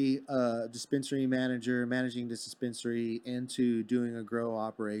dispensary manager, managing this dispensary, into doing a grow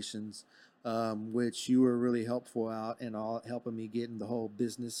operations, which you were really helpful out and all helping me get in the whole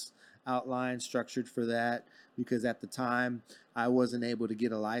business outlined, structured for that, because at the time I wasn't able to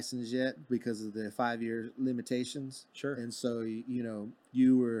get a license yet because of the 5-year limitations. Sure. And so, you know,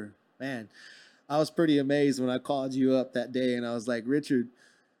 you were, man, I was pretty amazed when I called you up that day and I was like, Richard,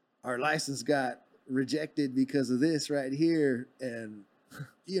 our license got rejected because of this right here. And,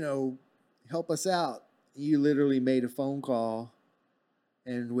 you know, help us out. You literally made a phone call,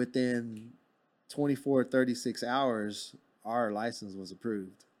 and within 24, 36 hours, our license was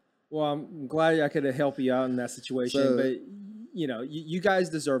approved. Well, I'm glad I could help you out in that situation, So, but you know, you guys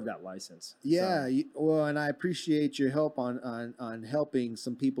deserve that license. yeah, So, well, and I appreciate your help on helping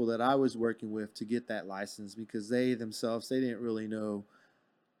some people that I was working with to get that license, because they themselves, they didn't really know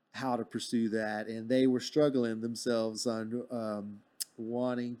how to pursue that, and they were struggling themselves on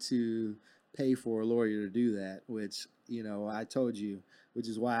wanting to pay for a lawyer to do that, which, you know, I told you, which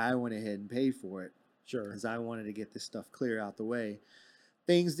is why I went ahead and paid for it, sure. because I wanted to get this stuff clear out the way.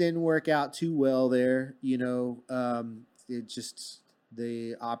 Things didn't work out too well there, you know. It just,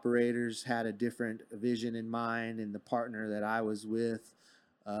 the operators had a different vision in mind, and the partner that I was with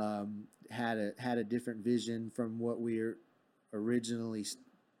had a different vision from what we originally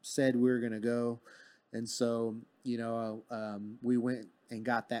said we were going to go. And so, you know, we went and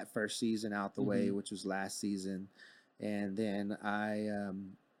got that first season out the way, which was last season. And then I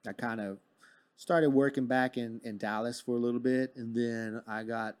kind of started working back in Dallas for a little bit. And then I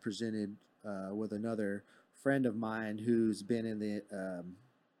got presented with another friend of mine who's been in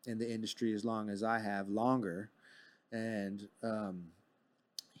the industry as long as I have, longer. And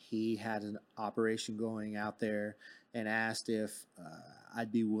he had an operation going out there and asked if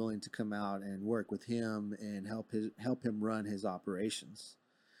I'd be willing to come out and work with him and help him run his operations.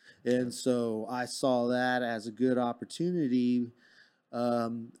 And so I saw that as a good opportunity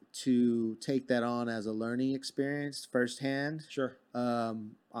to take that on as a learning experience firsthand. Sure.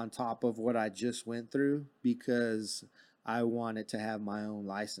 On top of what I just went through, because I wanted to have my own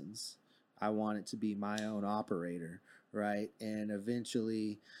license. I wanted to be my own operator, right? And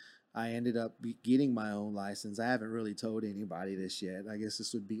eventually I ended up getting my own license. I haven't really told anybody this yet. I guess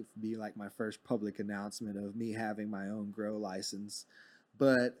this would be like my first public announcement of me having my own grow license.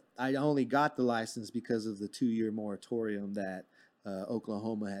 But I only got the license because of the 2-year moratorium that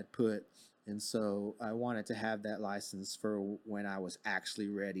Oklahoma had put. And so I wanted to have that license for when I was actually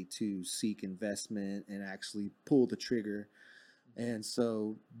ready to seek investment and actually pull the trigger. And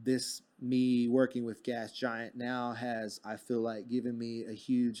so this, me working with Gas Giant now, has, I feel like, given me a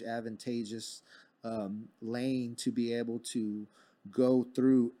huge advantageous lane to be able to go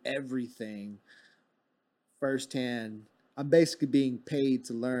through everything firsthand. I'm basically being paid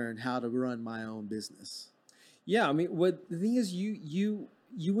to learn how to run my own business. Yeah, I mean, what the thing is, you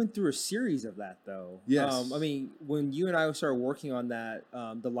went through a series of that though. Yes. I mean, when you and I started working on that,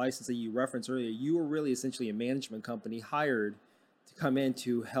 the license that you referenced earlier, you were really essentially a management company hired to come in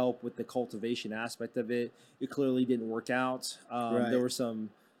to help with the cultivation aspect of it. It clearly didn't work out. Right. There were some,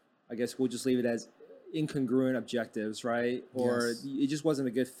 I guess we'll just leave it as incongruent objectives, right? Or Yes. it just wasn't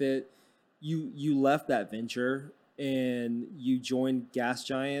a good fit. You left that venture and you joined Gas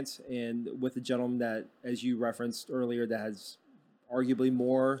Giant, and with a gentleman that, as you referenced earlier, that has arguably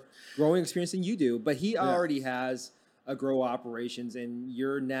more growing experience than you do, but he already has a grow operations, and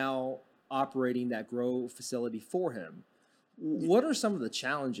you're now operating that grow facility for him. What are some of the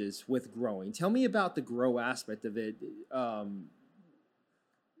challenges with growing? Tell me about the grow aspect of it.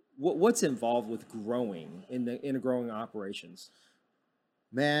 What's involved with growing in a growing operations?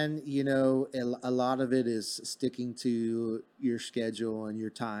 Man, you know, a lot of it is sticking to your schedule and your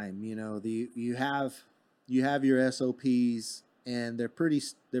time. You know, you have your SOPs, and they're pretty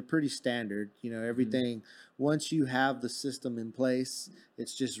standard. You know, everything, once you have the system in place,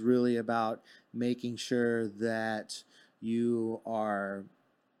 it's just really about making sure that you are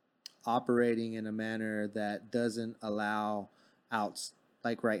operating in a manner that doesn't allow outs.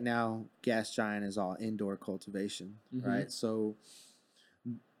 Like right now, Gas Giant is all indoor cultivation, right? So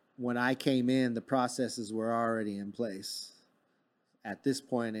when I came in, the processes were already in place. At this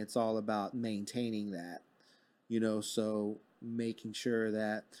point, it's all about maintaining that, you know, so making sure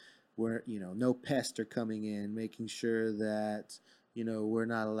that we're, you know, no pests are coming in, making sure that, you know, we're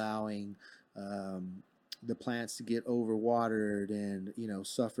not allowing the plants to get overwatered and, you know,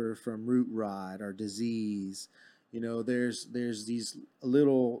 suffer from root rot or disease. You know, there's these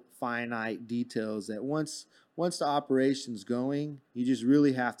little finite details that once the operation's going, you just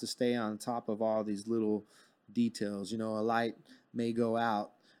really have to stay on top of all these little details. You know, a light may go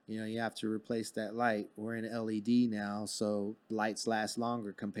out, you know, you have to replace that light. We're in LED now, so lights last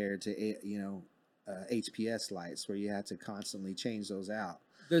longer compared to, you know, HPS lights, where you have to constantly change those out.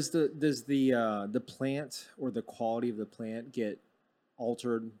 Does the plant or the quality of the plant get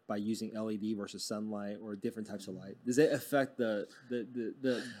altered by using LED versus sunlight or different types of light? Does it affect the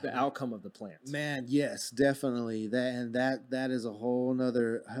outcome of the plant? Man, yes, definitely. That is a whole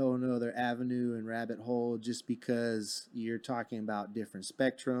nother avenue and rabbit hole, just because you're talking about different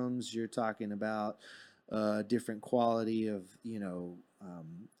spectrums, you're talking about different quality of,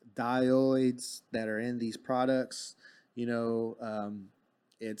 diodes that are in these products. You know,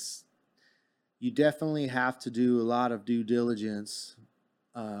 it's you definitely have to do a lot of due diligence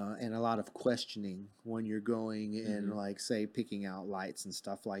and a lot of questioning when you're going and, Mhm. like, say, picking out lights and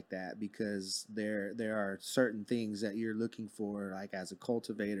stuff like that, because there are certain things that you're looking for, like, as a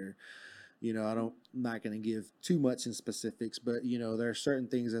cultivator. I'm not going to give too much in specifics, but there are certain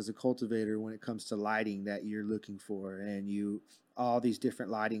things as a cultivator when it comes to lighting that you're looking for, and all these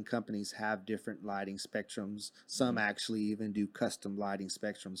different lighting companies have different lighting spectrums. Some Mhm. actually even do custom lighting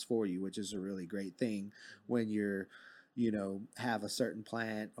spectrums for you, which is a really great thing when you're have a certain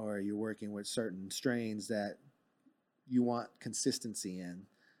plant, or you're working with certain strains that you want consistency in.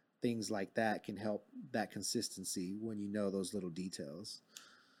 Things like that can help that consistency when you know those little details.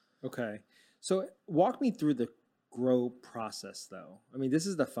 Okay. So walk me through the grow process though. I mean, this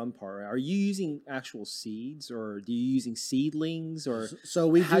is the fun part, right? Are you using actual seeds or do you using seedlings or So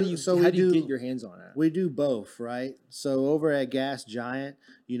we how do do. you So how we do you get do. your hands on it? We do both, right? So over at Gas Giant,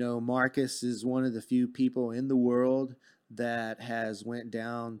 Marcus is one of the few people in the world that has he's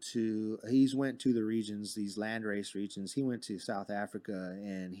went to the regions, these land race regions. He went to South Africa,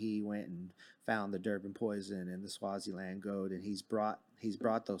 and he went and found the Durban poison and the Swaziland goat, and he's brought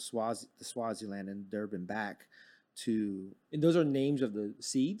the Swaziland and Durban back to. And those are names of the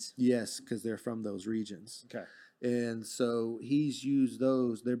seeds? Yes, because they're from those regions. Okay. And so he's used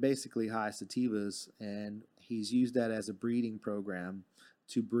those. They're basically high sativas, and he's used that as a breeding program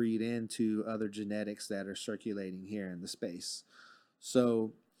to breed into other genetics that are circulating here in the space.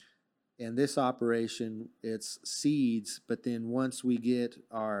 So in this operation, it's seeds, but then once we get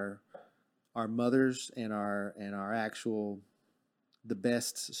our mothers and our actual the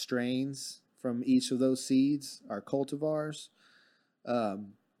best strains from each of those seeds, our cultivars,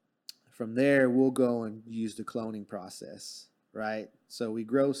 um, from there, we'll go and use the cloning process, right? So we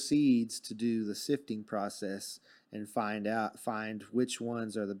grow seeds to do the sifting process and find which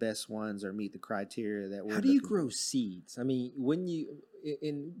ones are the best ones or meet the criteria that we're How do you looking grow for. seeds? I mean,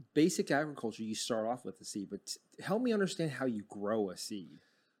 in basic agriculture, you start off with a seed, but help me understand how you grow a seed.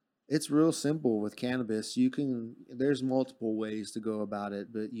 It's real simple with cannabis. There's multiple ways to go about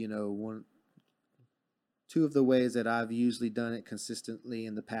it, but two of the ways that I've usually done it consistently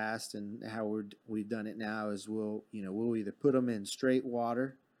in the past, and how we've done it now, is we'll either put them in straight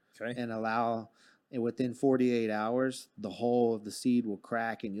water Okay. and allow, and within 48 hours the whole of the seed will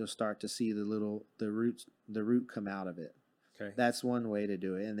crack, and you'll start to see the root come out of it. Okay. That's one way to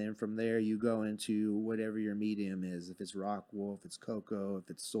do it. And then from there you go into whatever your medium is. If it's rock wool, if it's cocoa, if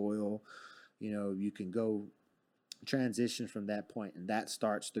it's soil, you can go transition from that point, and that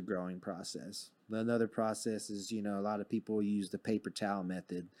starts the growing process. Another process is, a lot of people use the paper towel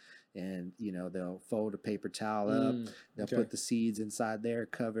method, and they'll fold a paper towel up, they'll Okay. put the seeds inside there,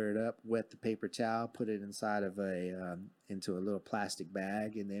 cover it up, wet the paper towel, put it inside of into a little plastic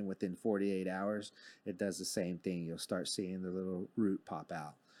bag, and then within 48 hours it does the same thing. You'll start seeing the little root pop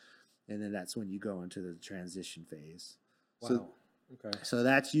out, and then that's when you go into the transition phase. So Wow. Okay. so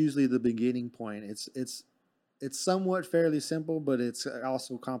that's usually the beginning point. It's somewhat fairly simple, but it's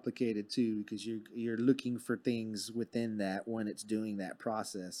also complicated too, because you're looking for things within that when it's doing that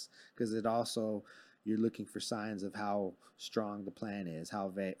process, because you're looking for signs of how strong the plant is,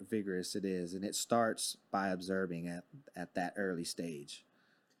 how vigorous it is, and it starts by observing at that early stage,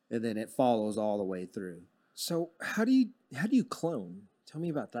 and then it follows all the way through. So how do you clone? Tell me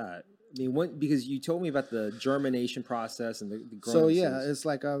about that. I mean, because you told me about the germination process and the growing So of the yeah, seeds. it's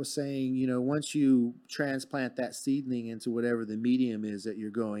like I was saying, once you transplant that seedling into whatever the medium is that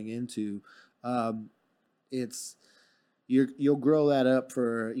you're going into, um, it's you'll grow that up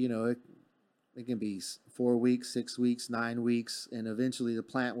for, it can be 4 weeks, 6 weeks, 9 weeks, and eventually the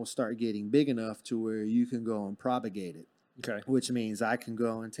plant will start getting big enough to where you can go and propagate it. Okay. Which means I can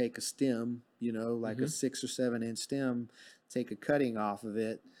go and take a stem, like a Mm-hmm. 6 or 7 inch stem, take a cutting off of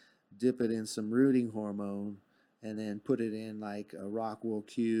it, dip it in some rooting hormone, and then put it in like a rock wool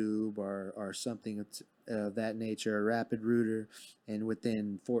cube or something of that nature, a rapid rooter, and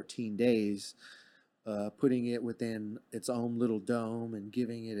within 14 days, putting it within its own little dome and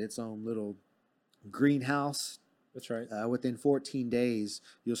giving it its own little greenhouse. That's right. Within 14 days,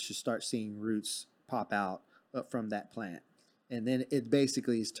 you'll start seeing roots pop out from that plant. and then it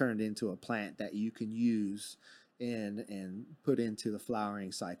basically is turned into a plant that you can use and put into the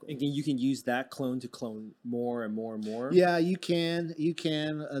flowering cycle. And you can use that clone to clone more and more and more. Yeah, you can. You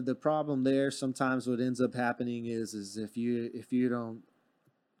can. The problem there sometimes what ends up happening is if you don't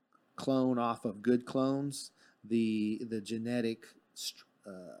clone off of good clones, the genetic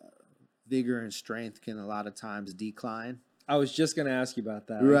vigor and strength can a lot of times decline. I was just going to ask you about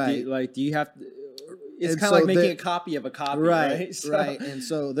that. Right. Do you have to, it's kind of so like making a copy of a copy, right? So, right. And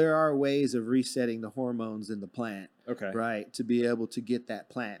so there are ways of resetting the hormones in the plant. Okay. Right. To be able to get that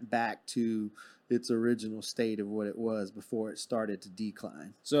plant back to its original state of what it was before it started to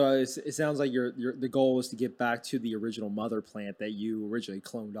decline. So it sounds like the goal is to get back to the original mother plant that you originally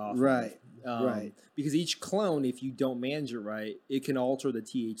cloned off. Right. Right. Because each clone, if you don't manage it right, it can alter the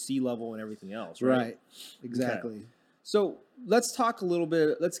THC level and everything else. Right. Right. Exactly. Okay. So let's talk a little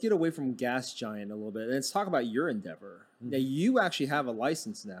bit. Let's get away from Gas Giant a little bit. Let's talk about your endeavor. Now, you actually have a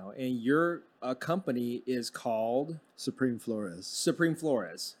license now, and your company is called Supreme Flores. Supreme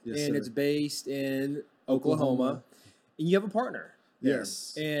Flores. Yes, and sir. it's based in Oklahoma. And you have a partner there.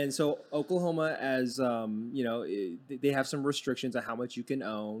 Yes. And so Oklahoma, as they have some restrictions on how much you can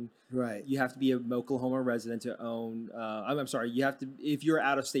own. Right. You have to be an Oklahoma resident to own. I'm sorry. You have to, if you're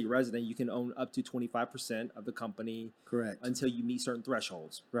out of state resident, you can own up to 25% of the company. Correct. Until you meet certain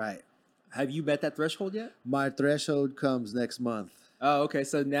thresholds. Right. Have you met that threshold yet? My threshold comes next month. Oh, okay.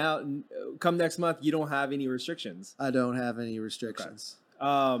 So now, come next month, you don't have any restrictions. I don't have any restrictions.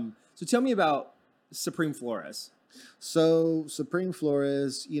 Okay. So tell me about Supreme Flores. So Supreme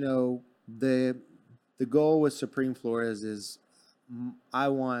Flores, the goal with Supreme Flores is I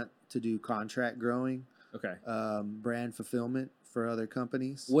want to do contract growing. Okay. Brand fulfillment for other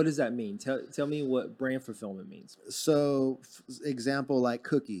companies. What does that mean? Tell me what brand fulfillment means. So, example like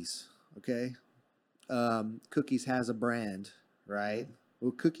Cookies. Okay. Cookies has a brand, right?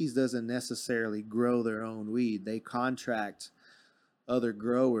 Well, Cookies doesn't necessarily grow their own weed. They contract other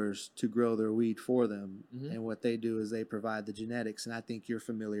growers to grow their weed for them. Mm-hmm. And what they do is they provide the genetics. And I think you're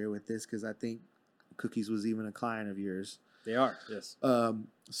familiar with this because I think Cookies was even a client of yours. They are, yes.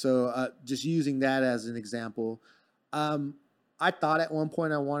 So just using that as an example, I thought at one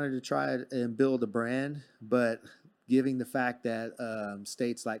point I wanted to try and build a brand, but given the fact that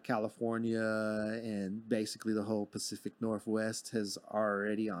states like California and basically the whole Pacific Northwest has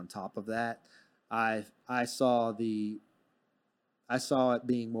already on top of that, I saw it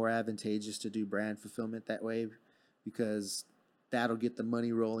being more advantageous to do brand fulfillment that way because that'll get the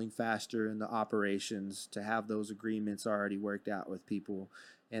money rolling faster in the operations to have those agreements already worked out with people.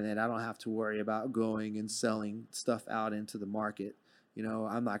 And then I don't have to worry about going and selling stuff out into the market.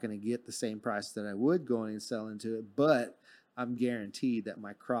 I'm not going to get the same price that I would going and sell into it, but I'm guaranteed that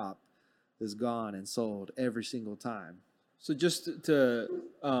my crop is gone and sold every single time. So just to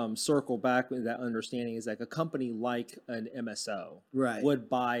circle back with that understanding is like a company like an MSO would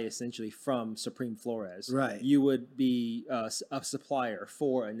buy essentially from Supreme Flores. Right. You would be a supplier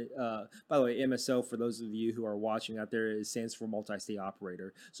for, by the way, MSO, for those of you who are watching out there, it stands for multi-state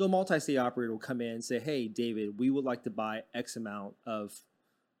operator. So a multi-state operator will come in and say, hey, David, we would like to buy X amount of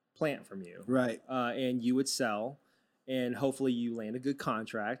plant from you. Right. And you would sell. And hopefully you land a good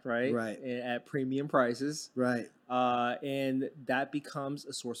contract, right? Right. At premium prices. Right. And that becomes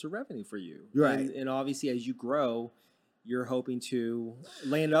a source of revenue for you. Right. And obviously, as you grow, you're hoping to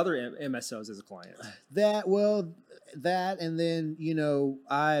land other MSOs as a client. That, and then,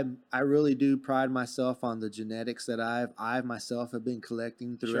 I really do pride myself on the genetics that I myself have been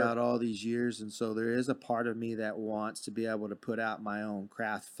collecting throughout all these years. And so there is a part of me that wants to be able to put out my own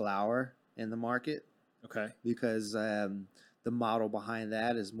craft flower in the market. Okay. Because the model behind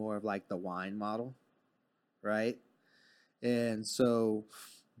that is more of like the wine model, right? And so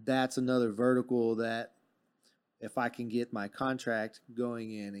that's another vertical that if I can get my contract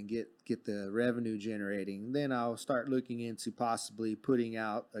going in and get the revenue generating, then I'll start looking into possibly putting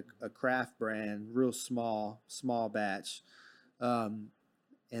out a craft brand, real small batch. And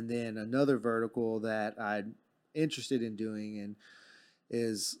then another vertical that I'm interested in doing and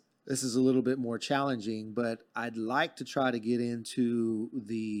is... This is a little bit more challenging, but I'd like to try to get into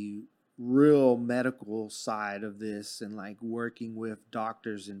the real medical side of this and like working with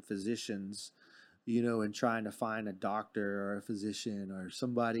doctors and physicians, and trying to find a doctor or a physician or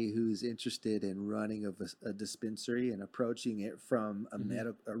somebody who's interested in running a dispensary and approaching it from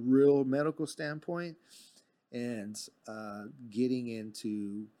a real medical standpoint and getting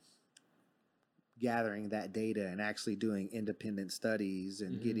gathering that data and actually doing independent studies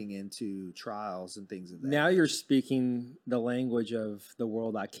and getting into trials and things of that Now nature. you're speaking the language of the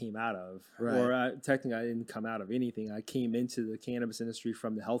world I came out of, Right. or technically I didn't come out of anything. I came into the cannabis industry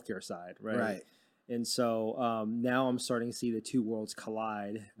from the healthcare side, right? Right. And so now I'm starting to see the two worlds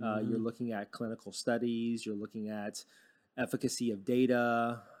collide. You're looking at clinical studies, you're looking at efficacy of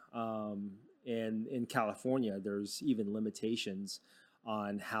data, and in California, there's even limitations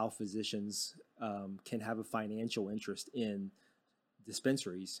on how physicians can have a financial interest in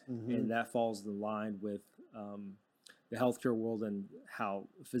dispensaries, and that falls in line with the healthcare world and how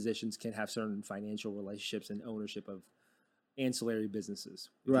physicians can have certain financial relationships and ownership of ancillary businesses,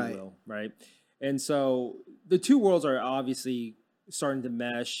 if Right. you will, right? And so the two worlds are obviously starting to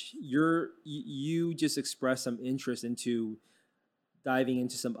mesh. You just expressed some interest into diving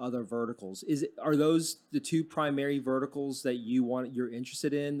into some other verticals. Are those the two primary verticals that you're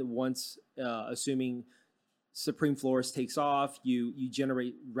interested in? Once assuming Supreme Flores takes off, you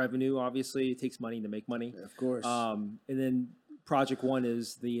generate revenue. Obviously, it takes money to make money. Of course. And then Project One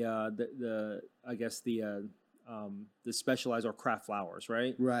is the I guess the specialized or craft flowers,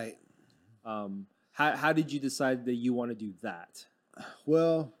 right? Right. How did you decide that you want to do that?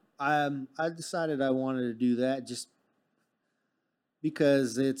 Well, I decided I wanted to do that just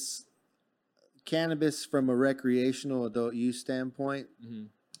because it's cannabis from a recreational adult use standpoint.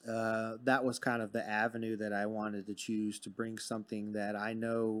 That was kind of the avenue that I wanted to choose to bring something that I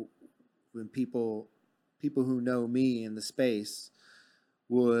know when people who know me in the space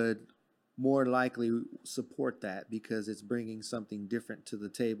would more likely support that because it's bringing something different to the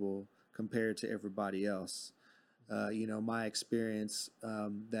table compared to everybody else. My experience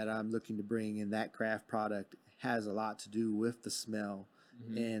that I'm looking to bring in that craft product has a lot to do with the smell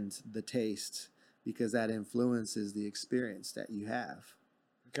and the taste because that influences the experience that you have.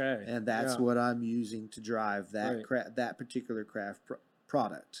 Okay. And that's what I'm using to drive that that particular craft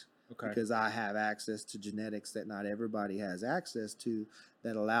product. Okay. Because I have access to genetics that not everybody has access to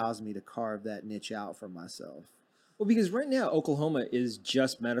that allows me to carve that niche out for myself. Well, because right now Oklahoma is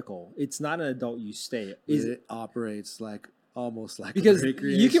just medical. It's not an adult use state. It operates almost like because a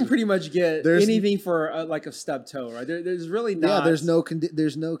you can pretty much get anything for like a stub toe, right? There's really not. Yeah, it's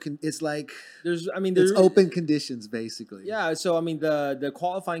like there's open conditions basically. Yeah, so I mean the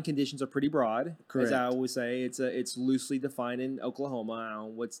qualifying conditions are pretty broad. Correct. As I always say, it's loosely defined in Oklahoma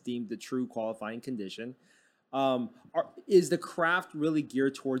on what's deemed the true qualifying condition. Is the craft really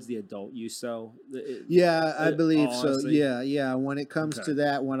geared towards the adult use? So I believe so. Yeah. When it comes to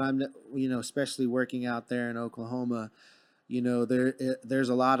that, when I'm especially working out there in Oklahoma. There's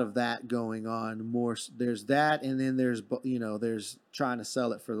a lot of that going on. There's that, and then there's trying to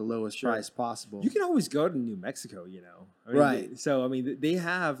sell it for the lowest price possible. You can always go to New Mexico, right? They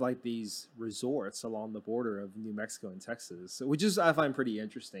have like these resorts along the border of New Mexico and Texas, which is I find pretty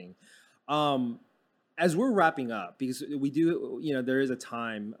interesting. As we're wrapping up, because we do, there is a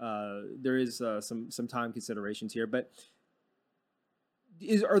time, there is some time considerations here, but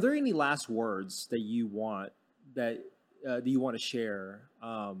are there any last words that you want to share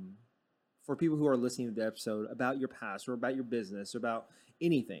for people who are listening to the episode about your past or about your business or about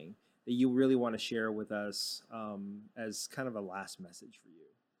anything that you really want to share with us as kind of a last message for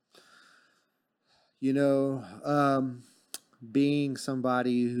you? Being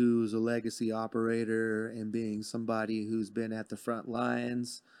somebody who's a legacy operator and being somebody who's been at the front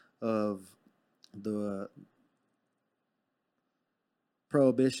lines of the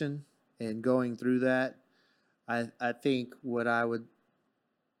prohibition and going through that, I think what I'm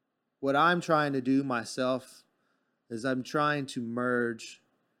trying to do myself is I'm trying to merge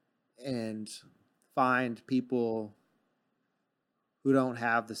and find people who don't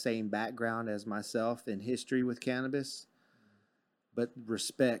have the same background as myself in history with cannabis, but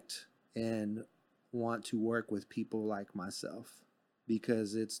respect and want to work with people like myself,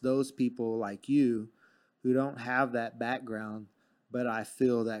 because it's those people like you who don't have that background, but I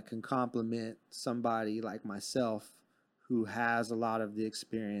feel that can complement somebody like myself who has a lot of the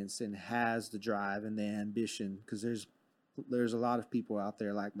experience and has the drive and the ambition, because there's a lot of people out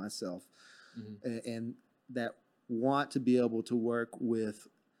there like myself and that want to be able to work with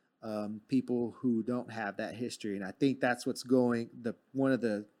people who don't have that history. And I think that's what's one of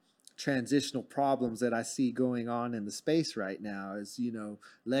the transitional problems that I see going on in the space right now is,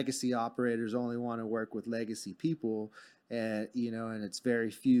 legacy operators only want to work with legacy people. And it's very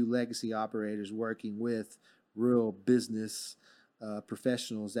few legacy operators working with real business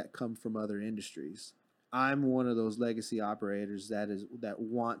professionals that come from other industries. I'm one of those legacy operators that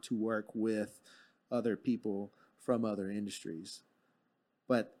want to work with other people from other industries.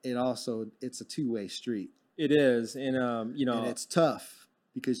 but it's a two-way street. It is, and and it's tough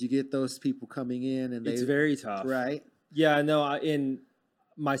because you get those people coming in, and it's very tough, right? Yeah, no. In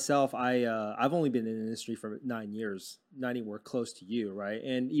myself, I've only been in the industry for 9 years, not anywhere close to you, right?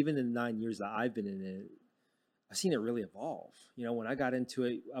 And even in the 9 years that I've been in it, I've seen it really evolve. When I got into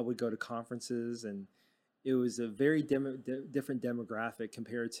it, I would go to conferences, and it was a very different demographic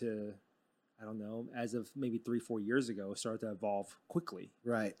compared to, I don't know, as of maybe 3-4 years ago, it started to evolve quickly.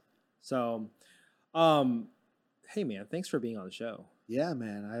 Right. So, hey man, thanks for being on the show. Yeah,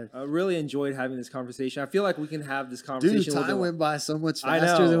 man. I really enjoyed having this conversation. I feel like we can have this conversation. Dude, time went by so much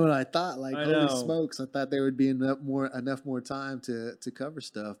faster than what I thought. Like, holy smokes, I thought there would be enough more time to cover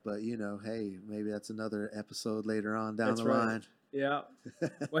stuff. But hey, maybe that's another episode later on down the line. Yeah.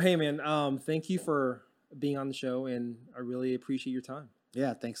 Well, hey man, thank you for being on the show, and I really appreciate your time.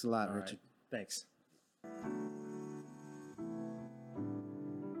 Yeah, thanks a lot, Richard. Right. Thanks.